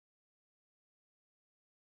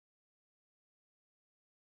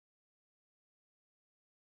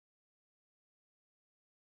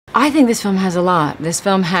I think this film has a lot. This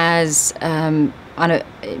film has,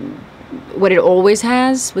 what it always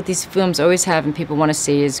has, what these films always have and people want to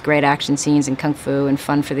see is great action scenes and kung fu and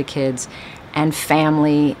fun for the kids and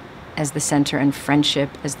family as the center and friendship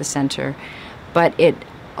as the center. But it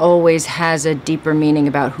always has a deeper meaning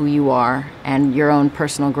about who you are and your own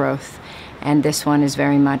personal growth. And this one is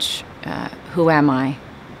very much, who am I?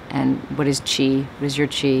 And what is chi? What is your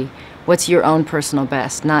chi? What's your own personal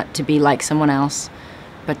best? Not to be like someone else,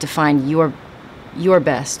 but to find your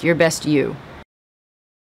best you.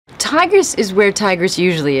 Tigress is where Tigress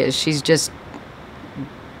usually is. She's just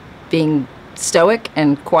being stoic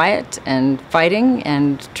and quiet and fighting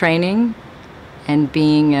and training and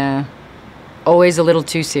being always a little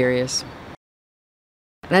too serious.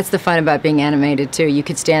 That's the fun about being animated too. You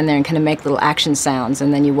could stand there and kind of make little action sounds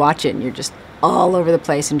and then you watch it and you're just all over the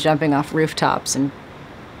place and jumping off rooftops and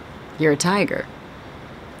you're a tiger.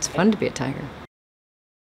 It's fun to be a tiger.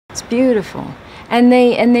 It's beautiful. And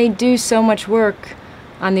they do so much work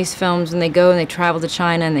on these films, and they go and they travel to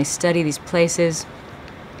China and they study these places.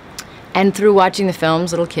 And through watching the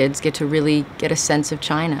films, little kids get to really get a sense of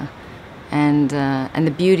China and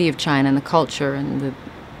the beauty of China and the culture and the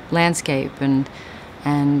landscape, and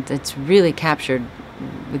it's really captured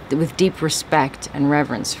with deep respect and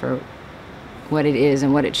reverence for what it is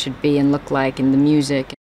and what it should be and look like, and the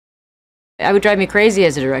music. It would drive me crazy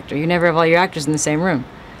as a director. You never have all your actors in the same room.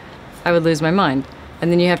 I would lose my mind.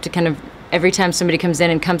 And then you have to kind of, every time somebody comes in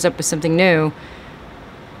and comes up with something new,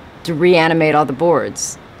 to reanimate all the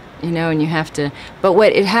boards, you know, and you have to, but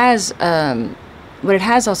what it has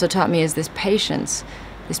also taught me is this patience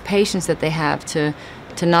that they have to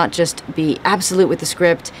not just be absolute with the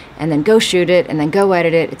script and then go shoot it and then go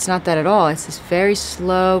edit it. It's not that at all. It's this very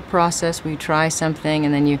slow process where you try something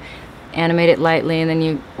and then you animate it lightly and then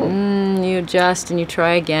you adjust and you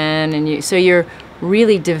try again, and so you're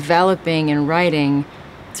really developing and writing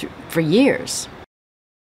for years.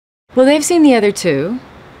 Well, they've seen the other two,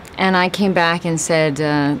 and I came back and said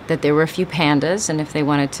that there were a few pandas, and if they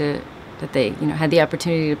wanted to, that they had the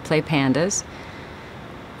opportunity to play pandas,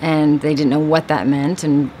 and they didn't know what that meant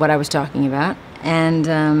and what I was talking about, and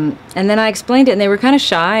then I explained it, and they were kind of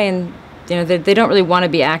shy, and they don't really want to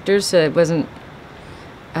be actors, so it wasn't.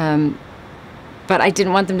 But I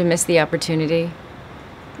didn't want them to miss the opportunity.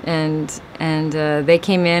 And they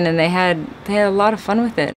came in and they had a lot of fun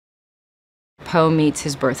with it. Po meets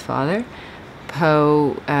his birth father.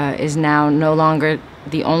 Po is now no longer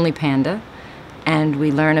the only panda, and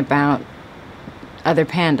we learn about other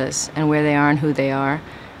pandas and where they are and who they are,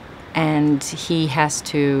 and he has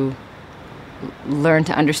to learn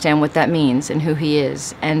to understand what that means and who he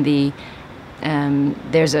is. And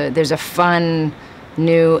there's a fun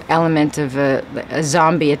new element of a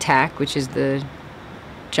zombie attack, which is the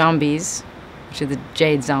zombies, which are the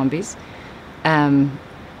jade zombies.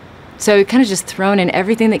 So we kind of just thrown in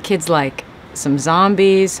everything that kids like. Some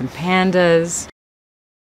zombies, some pandas.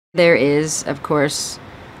 There is, of course,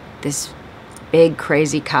 this big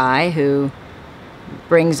crazy Kai who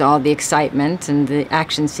brings all the excitement and the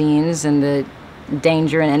action scenes and the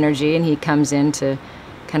danger and energy, and he comes in to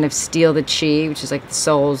kind of steal the chi, which is like the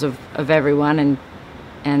souls of everyone,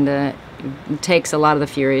 and takes a lot of the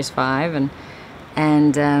Furious Five, and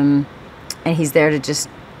he's there to just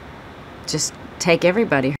take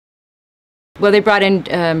everybody. Well, they brought in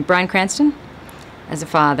Bryan Cranston as a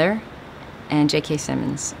father, and J.K.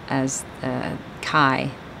 Simmons as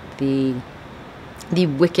Kai, the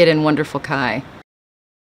wicked and wonderful Kai.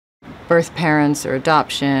 Birth parents or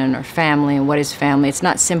adoption or family, and what is family? It's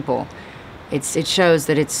not simple. It shows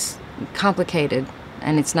that it's complicated,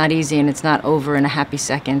 and it's not easy, and it's not over in a happy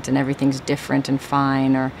second, and everything's different and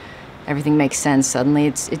fine, or everything makes sense suddenly.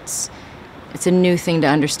 It's a new thing to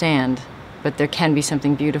understand, but there can be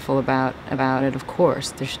something beautiful about it. Of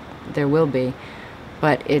course, there will be,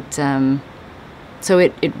 but so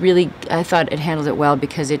it really, I thought it handled it well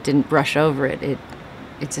because it didn't brush over it.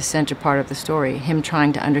 It's a center part of the story. Him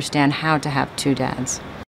trying to understand how to have two dads.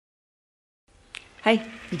 Hey,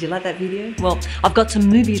 did you like that video? Well, I've got some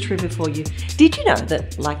movie trivia for you. Did you know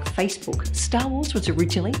that, like Facebook, Star Wars was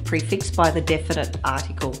originally prefixed by the definite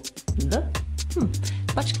article the?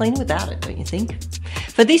 Much cleaner without it, don't you think?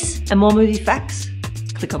 For this and more movie facts,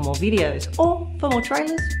 click on more videos, or for more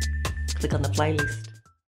trailers, click on the playlist.